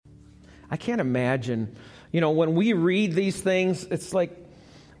I can't imagine, when we read these things, it's like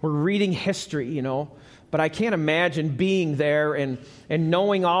we're reading history, But I can't imagine being there and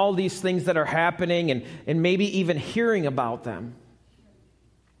knowing all these things that are happening and maybe even hearing about them.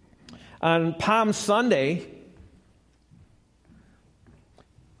 On Palm Sunday,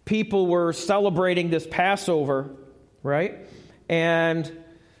 people were celebrating this Passover, right? And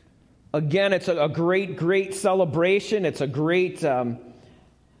again, it's a great, great celebration. It's a great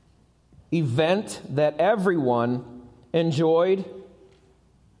event that everyone enjoyed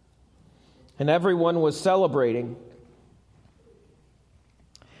and everyone was celebrating.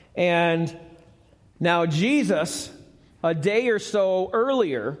 And now Jesus, a day or so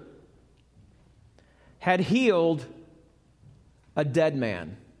earlier, had healed a dead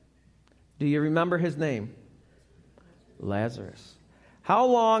man. Do you remember his name? Lazarus. How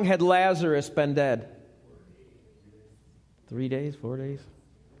long had Lazarus been dead? 3 days, 4 days?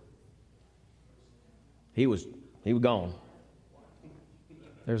 He was gone.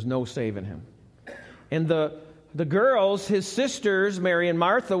 There's no saving him. And the girls, his sisters, Mary and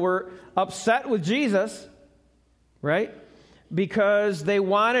Martha, were upset with Jesus, right? Because they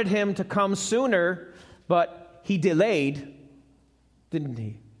wanted him to come sooner, but he delayed, didn't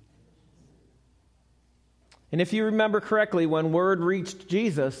he? And if you remember correctly, when word reached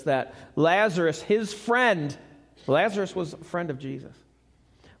Jesus that Lazarus, his friend, Lazarus was a friend of Jesus,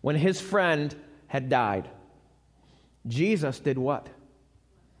 when his friend had died, Jesus did what?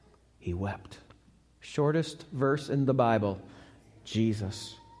 He wept. Shortest verse in the Bible,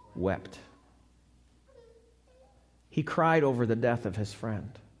 Jesus wept. He cried over the death of his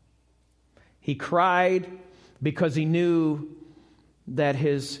friend. He cried because he knew that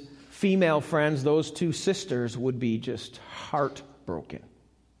his female friends, those two sisters, would be just heartbroken.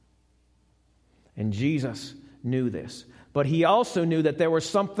 And Jesus knew this. But he also knew that there was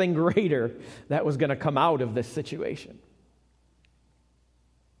something greater that was going to come out of this situation.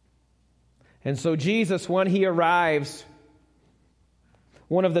 And so Jesus, when he arrives,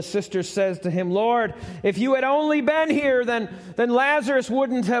 one of the sisters says to him, "Lord, if you had only been here, then Lazarus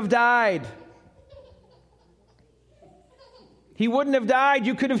wouldn't have died. He wouldn't have died.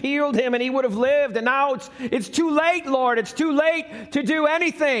 You could have healed him and he would have lived. And now it's too late, Lord. It's too late to do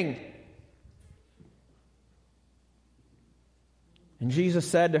anything." And Jesus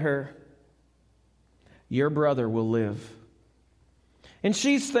said to her, "Your brother will live." And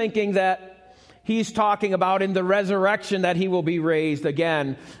she's thinking that he's talking about in the resurrection that he will be raised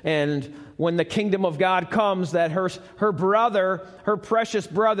again. And when the kingdom of God comes, that her brother, her precious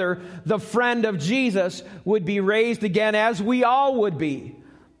brother, the friend of Jesus, would be raised again as we all would be.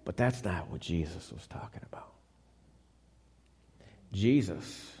 But that's not what Jesus was talking about.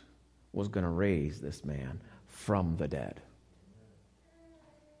 Jesus was going to raise this man from the dead.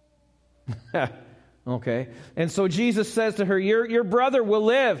 Okay, and so Jesus says to her, your brother will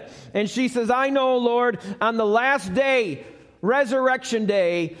live. And she says, "I know, Lord, on the last day, resurrection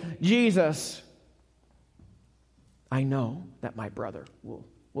day, Jesus, I know that my brother will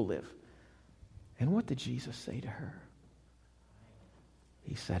live." And what did Jesus say to her?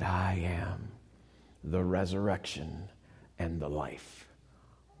 He said, "I am the resurrection and the life."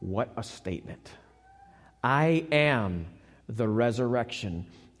 What a statement. I am the resurrection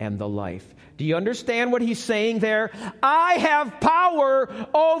and the life. Do you understand what he's saying there? I have power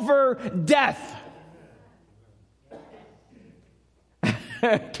over death.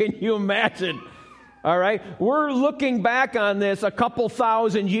 Can you imagine? All right. We're looking back on this a couple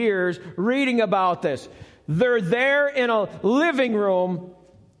thousand years, reading about this. They're there in a living room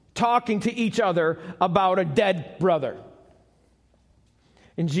talking to each other about a dead brother.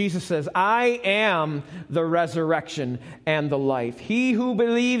 And Jesus says, "I am the resurrection and the life. He who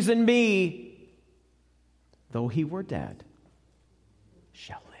believes in me, though he were dead,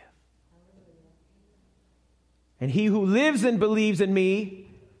 shall live. And he who lives and believes in me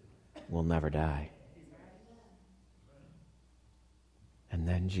will never die." And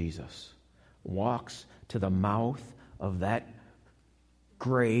then Jesus walks to the mouth of that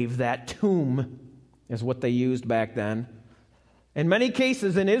grave, that tomb is what they used back then. In many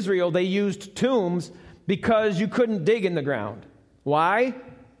cases in Israel, they used tombs because you couldn't dig in the ground. Why?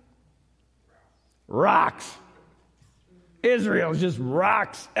 Rocks. Israel's just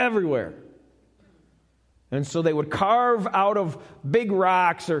rocks everywhere. And so they would carve out of big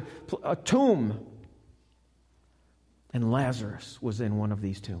rocks or a tomb. And Lazarus was in one of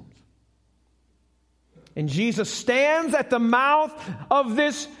these tombs. And Jesus stands at the mouth of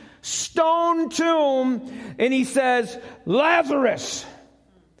this stone tomb, and he says, "Lazarus,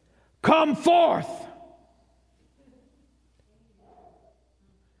 come forth."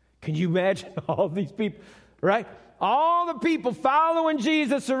 Can you imagine all these people, right? All the people following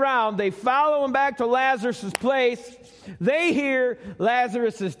Jesus around, they follow him back to Lazarus' place. They hear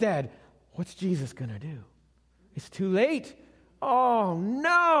Lazarus is dead. What's Jesus going to do? It's too late. Oh,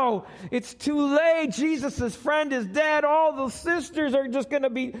 no, it's too late. Jesus' friend is dead. All the sisters are just going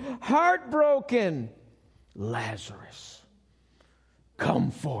to be heartbroken. Lazarus, come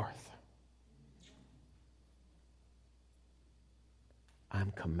forth.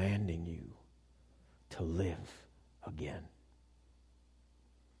 I'm commanding you to live again.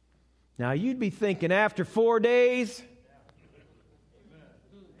 Now, you'd be thinking after 4 days,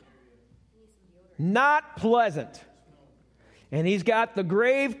 not pleasant. And he's got the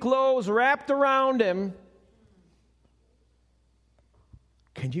grave clothes wrapped around him.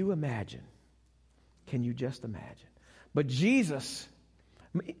 Can you imagine? Can you just imagine? But Jesus,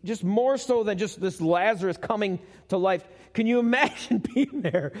 just more so than just this Lazarus coming to life, can you imagine being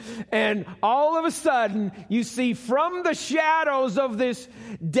there? And all of a sudden, you see from the shadows of this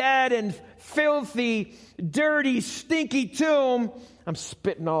dead and filthy, dirty, stinky tomb, I'm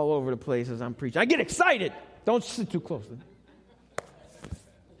spitting all over the place as I'm preaching. I get excited. Don't sit too close.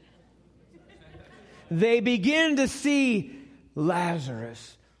 They begin to see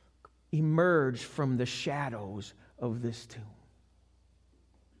Lazarus emerge from the shadows of this tomb.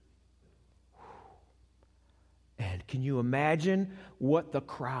 And can you imagine what the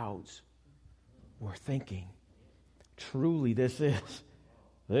crowds were thinking? Truly, this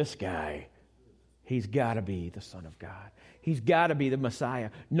guy, he's got to be the Son of God. He's got to be the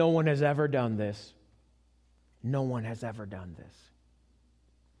Messiah. No one has ever done this. No one has ever done this.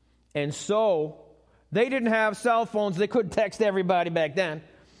 And so, they didn't have cell phones. They couldn't text everybody back then.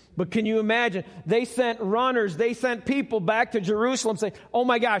 But can you imagine? They sent runners. They sent people back to Jerusalem saying, oh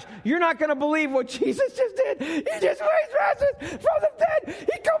my gosh, you're not going to believe what Jesus just did. He just raised Lazarus from the dead.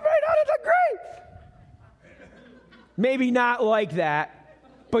 He come right out of the grave. Maybe not like that,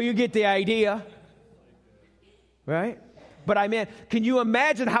 but you get the idea. Right? But I mean, can you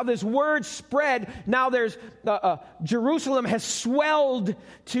imagine how this word spread? Now there's, Jerusalem has swelled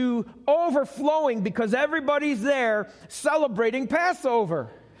to overflowing because everybody's there celebrating Passover.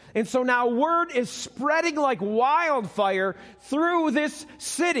 And so now word is spreading like wildfire through this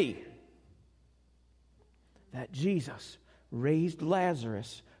city that Jesus raised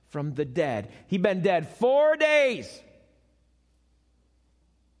Lazarus from the dead. He'd been dead 4 days.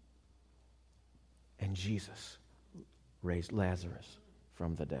 And Jesus raised Lazarus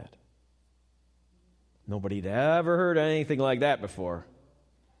from the dead. Nobody'd ever heard anything like that before.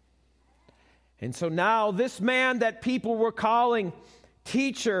 And so now this man that people were calling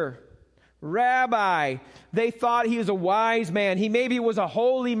teacher, rabbi, they thought he was a wise man. He maybe was a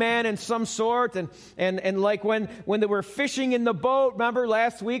holy man in some sort. And like when they were fishing in the boat, remember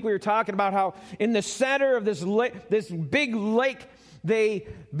last week we were talking about how in the center of this big lake, they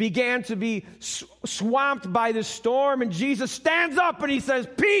began to be swamped by the storm, and Jesus stands up and he says,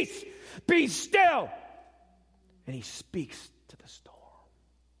 peace, be still. And he speaks to the storm.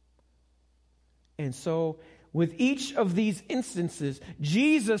 And so with each of these instances,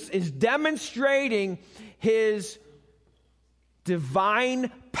 Jesus is demonstrating his divine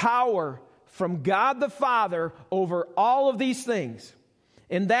power from God the Father over all of these things.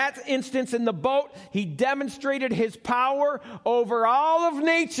 In that instance, in the boat, he demonstrated his power over all of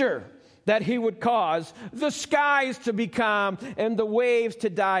nature, that he would cause the skies to be calm and the waves to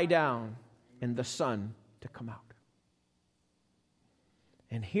die down and the sun to come out.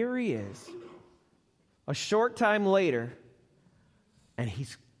 And here he is, a short time later, and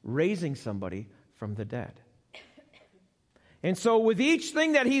he's raising somebody from the dead. And so with each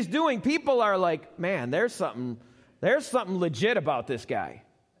thing that he's doing, people are like, man, there's something legit about this guy.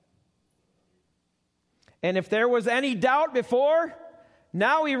 And if there was any doubt before,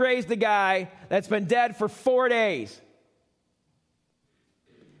 now he raised a guy that's been dead for 4 days.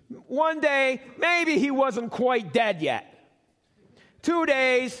 One day, maybe he wasn't quite dead yet. 2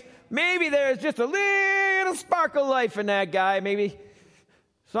 days, maybe there's just a little spark of life in that guy. Maybe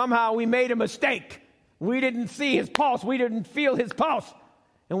somehow we made a mistake. We didn't see his pulse. We didn't feel his pulse.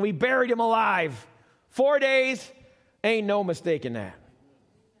 And we buried him alive. 4 days, ain't no mistaking that.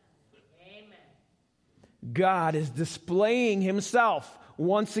 Amen. God is displaying himself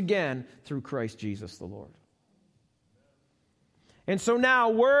once again through Christ Jesus the Lord. And so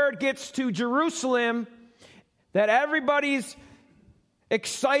now word gets to Jerusalem that everybody's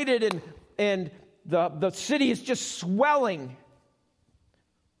excited and the city is just swelling.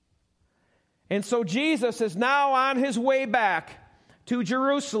 And so Jesus is now on his way back to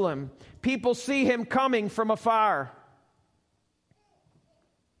Jerusalem. People see him coming from afar.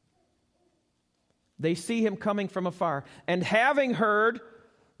 They see him coming from afar. And having heard,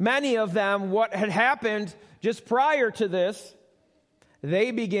 many of them, what had happened just prior to this,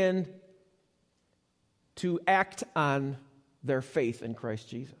 they begin to act on their faith in Christ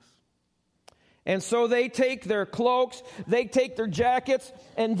Jesus. And so they take their cloaks, they take their jackets,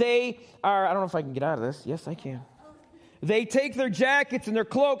 and they are, I don't know if I can get out of this. Yes, I can. They take their jackets and their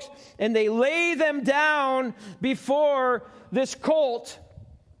cloaks, and they lay them down before this colt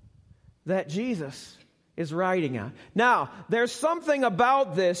that Jesus is riding on. Now, there's something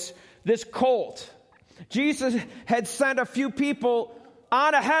about this colt. Jesus had sent a few people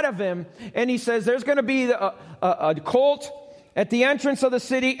on ahead of him, and he says there's going to be a colt at the entrance of the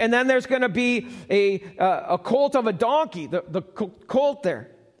city, and then there's going to be a colt of a donkey, the colt there.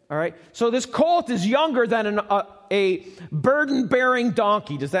 All right? So this colt is younger than a burden-bearing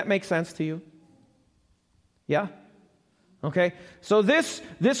donkey. Does that make sense to you? Yeah? Okay? So this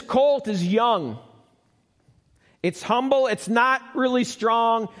colt is young. It's humble. It's not really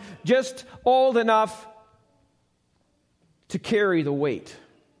strong. Just old enough to carry the weight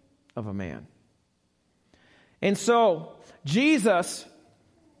of a man. And so Jesus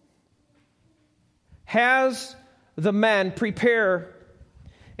has the men prepare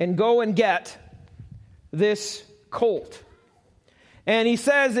and go and get this colt. And he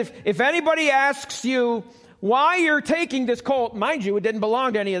says, if anybody asks you why you're taking this colt, mind you, it didn't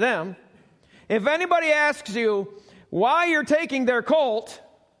belong to any of them. If anybody asks you why you're taking their colt,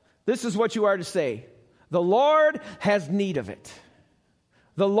 this is what you are to say. The Lord has need of it.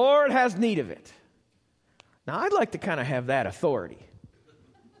 The Lord has need of it. Now, I'd like to kind of have that authority.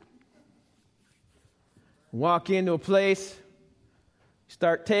 Walk into a place,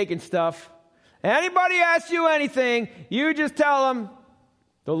 start taking stuff. Anybody asks you anything, you just tell them,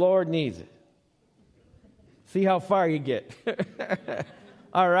 the Lord needs it. See how far you get.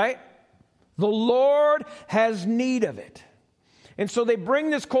 All right? The Lord has need of it. And so they bring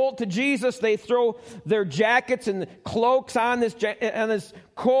this colt to Jesus. They throw their jackets and cloaks on this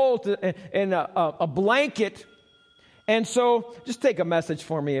colt and a blanket. And so, just take a message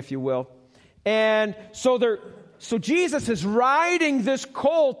for me, if you will. And so Jesus is riding this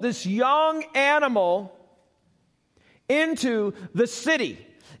colt, this young animal, into the city.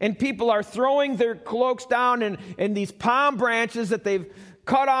 And people are throwing their cloaks down in these palm branches that they've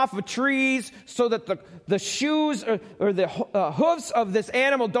cut off of trees so that the shoes or the hoofs of this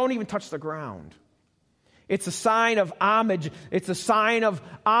animal don't even touch the ground. It's a sign of homage. It's a sign of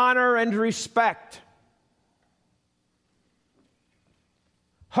honor and respect.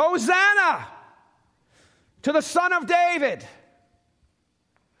 Hosanna to the Son of David.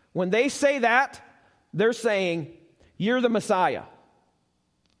 When they say that, they're saying, you're the Messiah.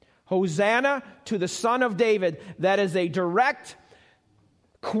 Hosanna to the Son of David. That is a direct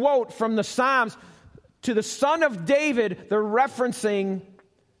quote from the Psalms. To the Son of David, they're referencing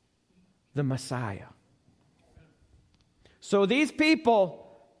the Messiah. So these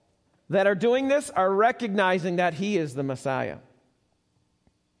people that are doing this are recognizing that he is the Messiah.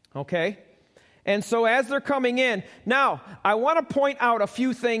 Okay? And so as they're coming in, now I want to point out a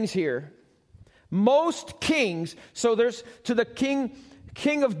few things here. Most kings, so there's to the King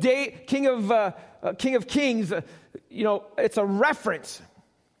of Kings, it's a reference.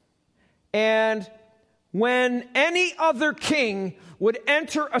 And when any other king would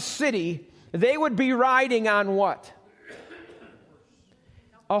enter a city, they would be riding on what?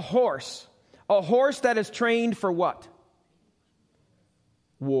 A horse. A horse that is trained for what?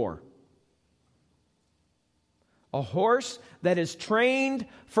 War. A horse that is trained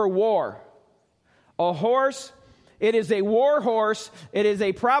for war. A horse, it is a war horse. It is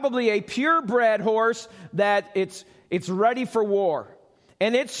probably a purebred horse that it's ready for war.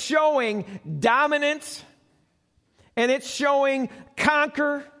 And it's showing dominance. And it's showing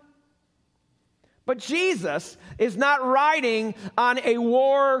conquer. But Jesus is not riding on a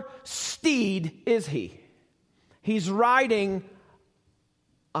war steed, is he? He's riding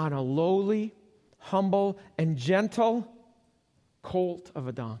on a lowly, humble, and gentle colt of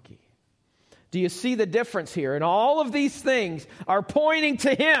a donkey. Do you see the difference here? And all of these things are pointing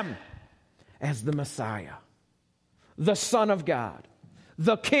to him as the Messiah, the Son of God,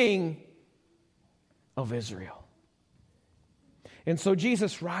 the King of Israel. And so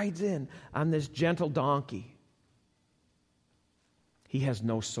Jesus rides in on this gentle donkey. He has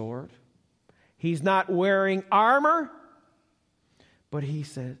no sword. He's not wearing armor. But he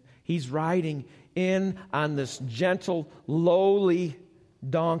says he's riding in on this gentle, lowly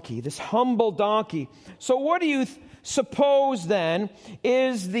donkey, this humble donkey. So what do you suppose then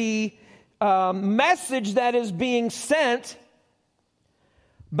is the message that is being sent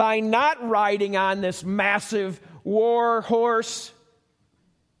by not riding on this massive war horse.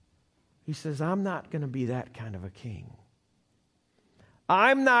 He says, I'm not going to be that kind of a king.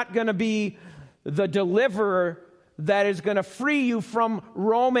 I'm not going to be the deliverer that is going to free you from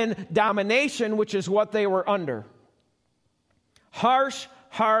Roman domination, which is what they were under. Harsh,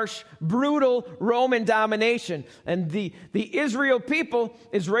 brutal Roman domination. And the Israeli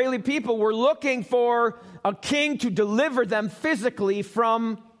people were looking for a king to deliver them physically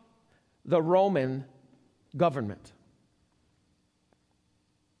from the Roman government.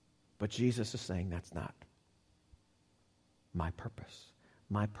 But Jesus is saying that's not my purpose.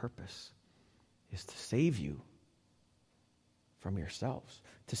 My purpose is to save you from yourselves,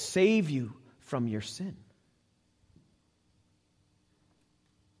 to save you from your sin.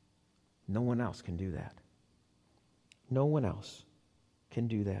 No one else can do that. No one else can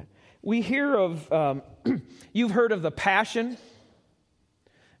do that. We hear of, you've heard of the Passion.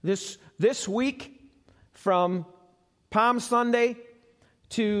 This week, from Palm Sunday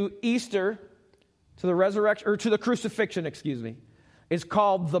to Easter, to the resurrection, or to the crucifixion, is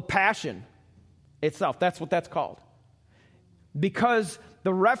called the Passion itself. That's what that's called. Because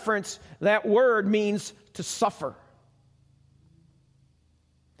the reference, that word means to suffer.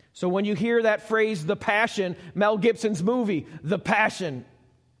 So when you hear that phrase, the Passion, Mel Gibson's movie, The Passion,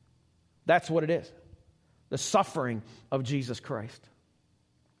 that's what it is. The suffering of Jesus Christ.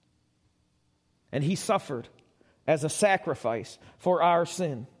 And he suffered as a sacrifice for our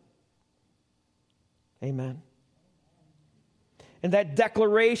sin. Amen. And that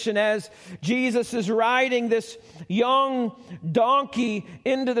declaration, as Jesus is riding this young donkey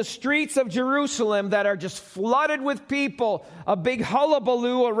into the streets of Jerusalem that are just flooded with people, a big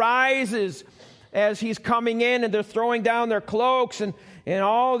hullabaloo arises as he's coming in, and they're throwing down their cloaks and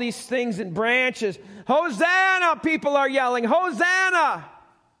all these things and branches. Hosanna, people are yelling, Hosanna!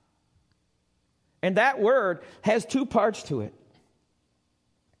 And that word has two parts to it.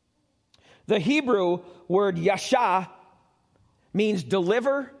 The Hebrew word yasha means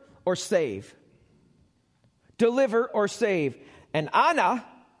deliver or save. Deliver or save. And ana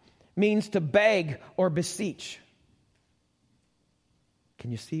means to beg or beseech.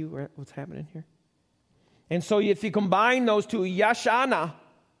 Can you see what's happening here? And so if you combine those two, yashana,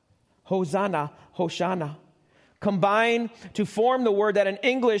 hosanna, hoshana, combine to form the word that in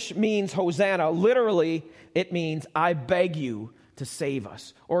English means Hosanna. Literally, it means, I beg you to save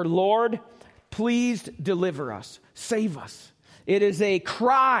us. Or, Lord, please deliver us. Save us. It is a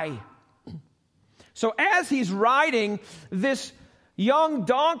cry. So as he's riding this young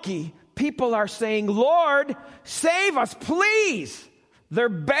donkey, people are saying, Lord, save us, please. They're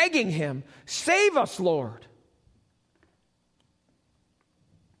begging him, save us, Lord.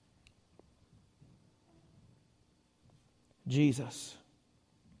 Jesus,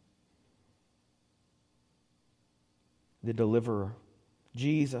 the deliverer,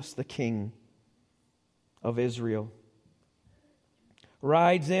 Jesus, the King of Israel,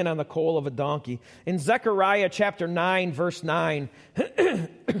 rides in on the colt of a donkey. In Zechariah chapter 9, verse 9,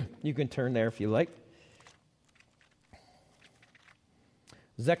 you can turn there if you like.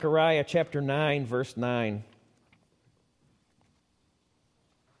 Zechariah chapter 9, verse 9.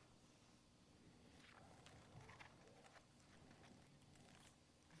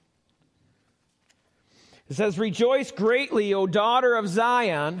 It says, rejoice greatly, O daughter of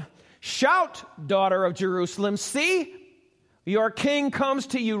Zion. Shout, daughter of Jerusalem. See, your king comes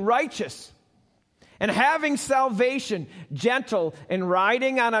to you righteous and having salvation, gentle and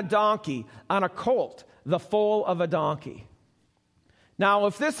riding on a donkey, on a colt, the foal of a donkey. Now,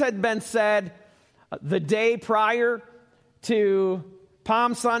 if this had been said the day prior to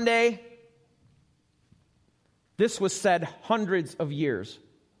Palm Sunday, this was said hundreds of years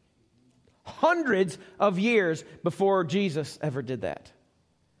before Jesus ever did that.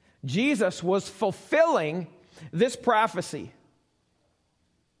 Jesus was fulfilling this prophecy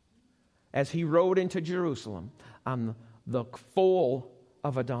as he rode into Jerusalem on the foal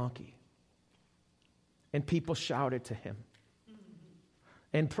of a donkey. And people shouted to him.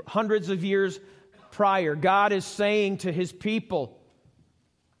 And hundreds of years prior, God is saying to his people,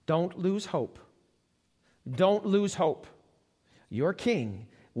 don't lose hope. Don't lose hope. Your king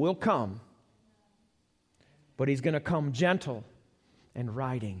will come, but he's going to come gentle and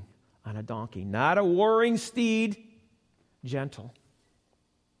riding on a donkey. Not a warring steed, gentle.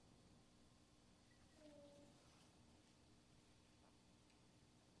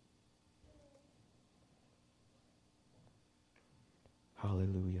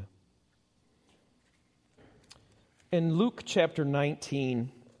 Hallelujah. In Luke chapter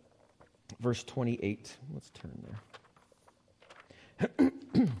 19, verse 28, let's turn there.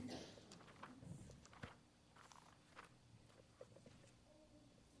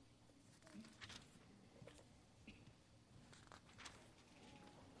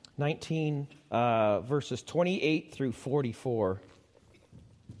 19, verses 28 through 44.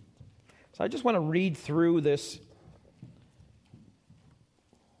 So I just want to read through this.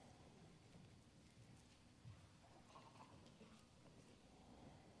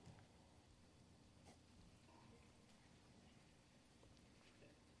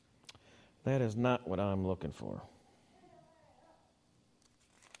 That is not what I'm looking for.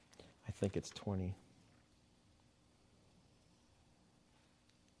 I think it's 20.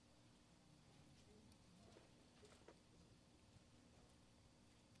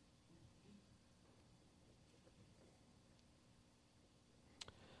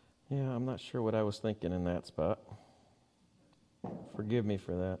 Yeah, I'm not sure what I was thinking in that spot. Forgive me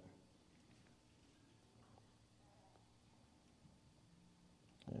for that.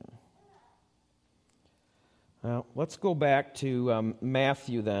 Yeah. Well, let's go back to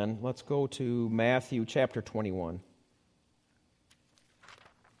Matthew then. Let's go to Matthew chapter 21.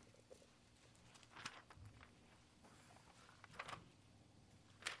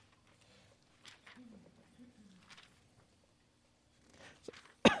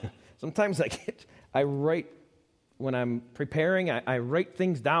 Sometimes I write, when I'm preparing, I write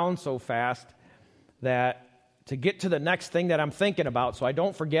things down so fast that to get to the next thing that I'm thinking about so I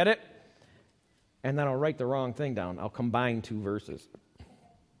don't forget it, and then I'll write the wrong thing down. I'll combine two verses.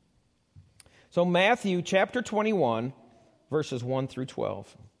 So Matthew chapter 21, verses 1 through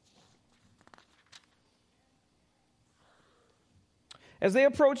 12. As they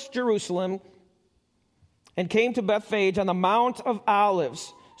approached Jerusalem and came to Bethphage on the Mount of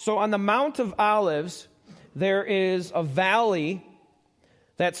Olives. So on the Mount of Olives, there is a valley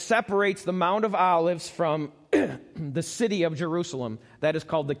that separates the Mount of Olives from the city of Jerusalem. That is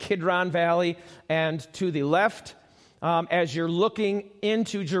called the Kidron Valley. And to the left, as you're looking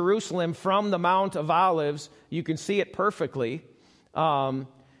into Jerusalem from the Mount of Olives, you can see it perfectly. The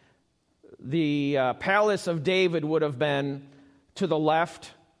palace of David would have been to the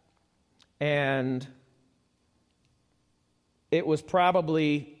left, and it was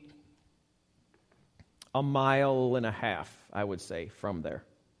probably a mile and a half, I would say, from there.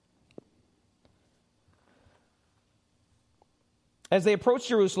 As they approached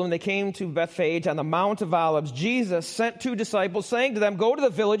Jerusalem, they came to Bethphage on the Mount of Olives. Jesus sent 2 disciples, saying to them, "Go to the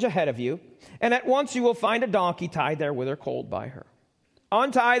village ahead of you, and at once you will find a donkey tied there with her colt by her.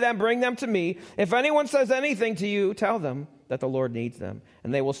 Untie them, bring them to me. If anyone says anything to you, tell them that the Lord needs them,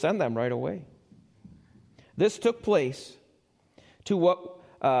 and they will send them right away." This took place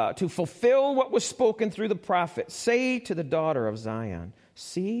to fulfill what was spoken through the prophet. "Say to the daughter of Zion,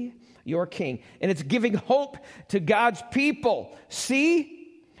 see your king." And it's giving hope to God's people.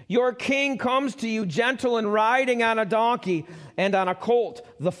 "See, your king comes to you gentle and riding on a donkey, and on a colt,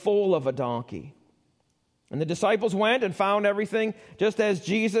 the foal of a donkey." And the disciples went and found everything just as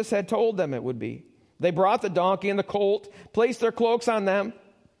Jesus had told them it would be. They brought the donkey and the colt, placed their cloaks on them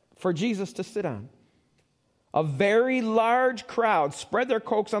for Jesus to sit on. A very large crowd spread their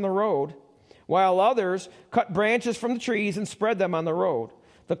cloaks on the road, while others cut branches from the trees and spread them on the road.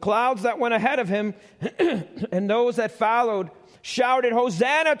 The clouds that went ahead of him and those that followed shouted,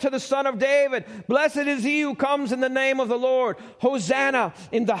 "Hosanna to the Son of David! Blessed is he who comes in the name of the Lord! Hosanna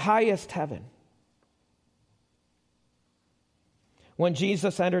in the highest heaven!" When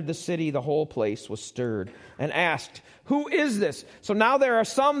Jesus entered the city, the whole place was stirred and asked, "Who is this?" So now there are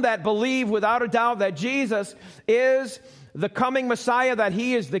some that believe without a doubt that Jesus is the coming Messiah, that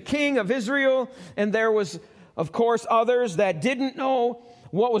he is the King of Israel. And there was, of course, others that didn't know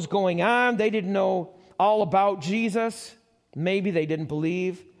what was going on. They didn't know all about Jesus. Maybe they didn't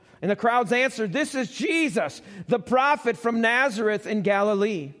believe. And the crowds answered, "This is Jesus, the prophet from Nazareth in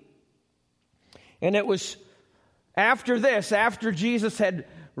Galilee." And it was after this, after Jesus had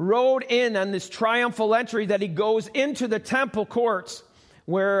rode in on this triumphal entry, that he goes into the temple courts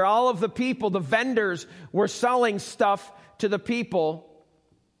where all of the people, the vendors, were selling stuff to the people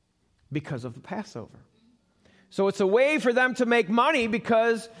because of the Passover. So it's a way for them to make money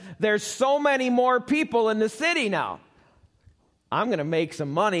because there's so many more people in the city now. I'm going to make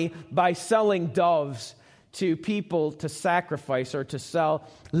some money by selling doves to people to sacrifice, or to sell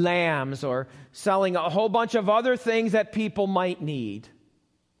lambs, or selling a whole bunch of other things that people might need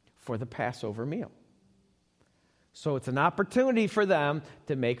for the Passover meal. So it's an opportunity for them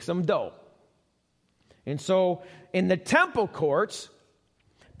to make some dough. And so in the temple courts,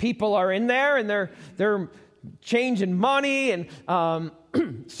 people are in there and they're changing money, and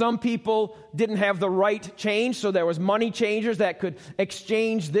some people didn't have the right change, so there was money changers that could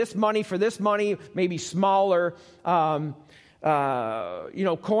exchange this money for this money, maybe smaller coins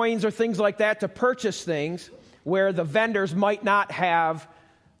or things like that, to purchase things where the vendors might not have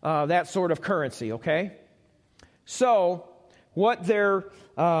that sort of currency, okay? So, what they're...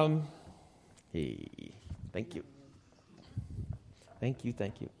 thank you. Thank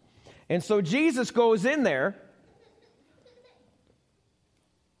you. And so Jesus goes in there,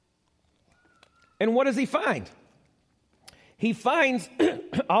 and what does he find? He finds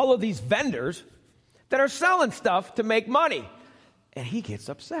all of these vendors that are selling stuff to make money. And he gets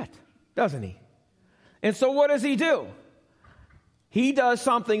upset, doesn't he? And so what does he do? He does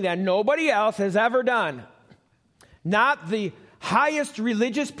something that nobody else has ever done. Not the highest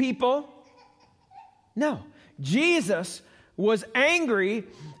religious people. No. Jesus was angry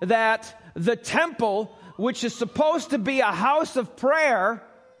that the temple, which is supposed to be a house of prayer,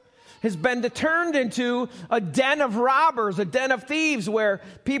 has been turned into a den of robbers, a den of thieves, where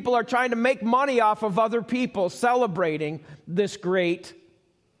people are trying to make money off of other people celebrating this great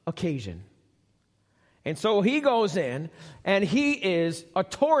occasion. And so he goes in, and he is a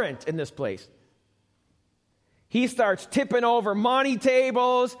torrent in this place. He starts tipping over money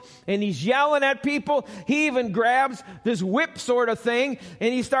tables, and he's yelling at people. He even grabs this whip sort of thing,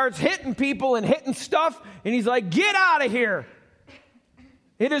 and he starts hitting people and hitting stuff, and he's like, "Get out of here!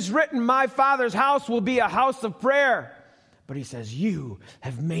 It is written, my Father's house will be a house of prayer." But he says, you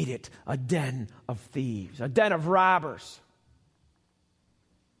have made it a den of thieves, a den of robbers.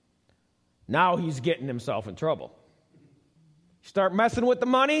 Now he's getting himself in trouble. You start messing with the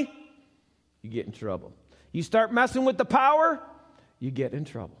money, you get in trouble. You start messing with the power, you get in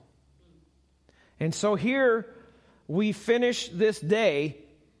trouble. And so here we finish this day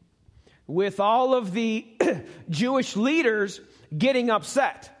with all of the Jewish leaders getting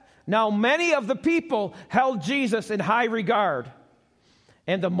upset. Now, many of the people held Jesus in high regard.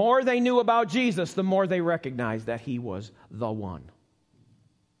 And the more they knew about Jesus, the more they recognized that he was the one.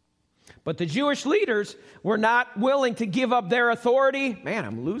 But the Jewish leaders were not willing to give up their authority. Man,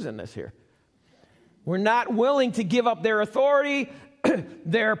 I'm losing this here. We're not willing to give up their authority,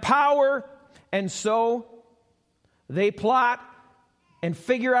 their power, and so they plot and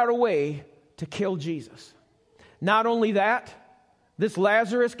figure out a way to kill Jesus. Not only that, this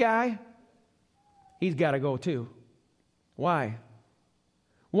Lazarus guy, he's got to go too. Why?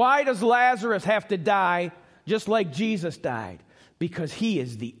 Why does Lazarus have to die just like Jesus died? Because he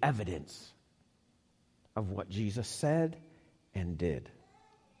is the evidence of what Jesus said and did.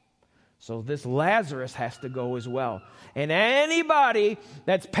 So this Lazarus has to go as well. And anybody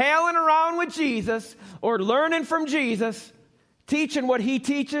that's palling around with Jesus or learning from Jesus, teaching what he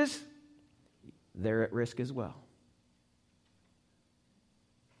teaches, they're at risk as well.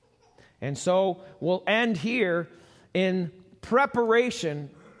 And so we'll end here in preparation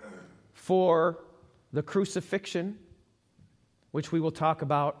for the crucifixion, which we will talk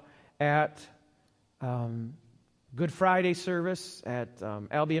about at Good Friday service at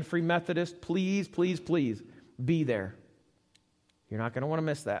Albion Free Methodist. Please, please, please be there. You're not going to want to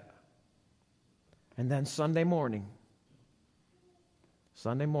miss that. And then Sunday morning,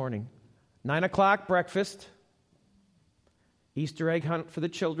 9 o'clock breakfast, Easter egg hunt for the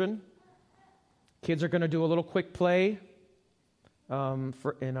children. Kids are going to do a little quick play in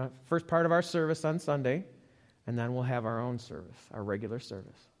a first part of our service on Sunday, and then we'll have our own service, our regular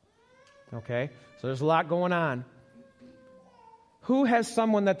service. Okay? So there's a lot going on. Who has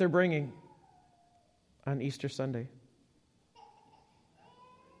someone that they're bringing on Easter Sunday?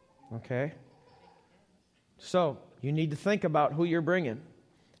 Okay? So you need to think about who you're bringing.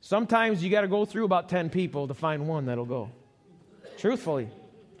 Sometimes you got to go through about 10 people to find one that'll go. Truthfully.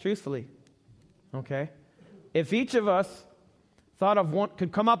 Okay? If each of us thought of one,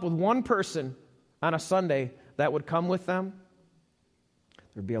 could come up with one person on a Sunday that would come with them,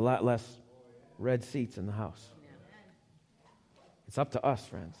 there'd be a lot less red seats in the house. It's up to us,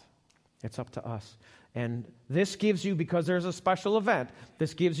 friends. It's up to us. And this gives you, because there's a special event,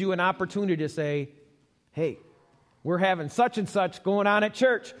 this gives you an opportunity to say, hey, we're having such and such going on at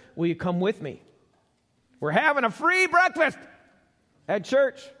church. Will you come with me? We're having a free breakfast at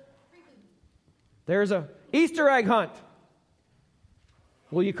church. There's a Easter egg hunt.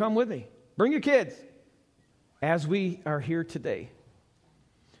 Will you come with me? Bring your kids. As we are here today,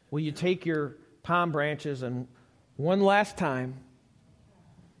 will you take your palm branches and one last time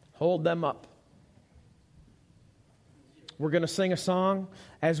hold them up? We're going to sing a song.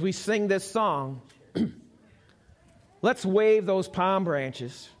 As we sing this song, let's wave those palm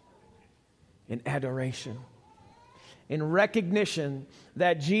branches in adoration, in recognition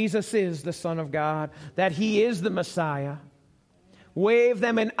that Jesus is the Son of God, that He is the Messiah. Wave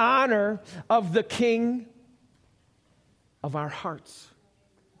them in honor of the King of our hearts.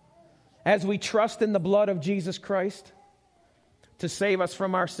 As we trust in the blood of Jesus Christ to save us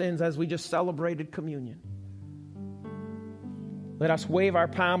from our sins as we just celebrated communion. Let us wave our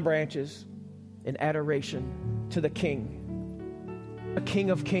palm branches in adoration to the King, the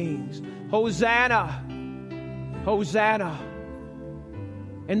King of Kings. Hosanna! Hosanna!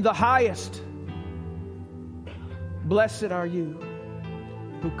 In the highest, blessed are you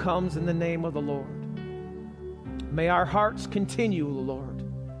who comes in the name of the Lord. May our hearts continue, Lord,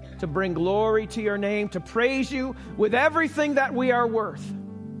 to bring glory to your name, to praise you with everything that we are worth.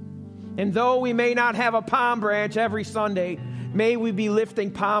 And though we may not have a palm branch every Sunday, may we be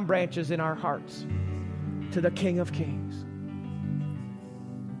lifting palm branches in our hearts to the King of Kings.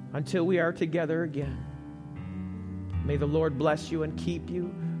 Until we are together again, may the Lord bless you and keep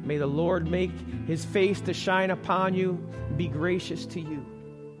you. May the Lord make his face to shine upon you and be gracious to you.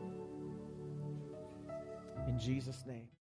 In Jesus' name.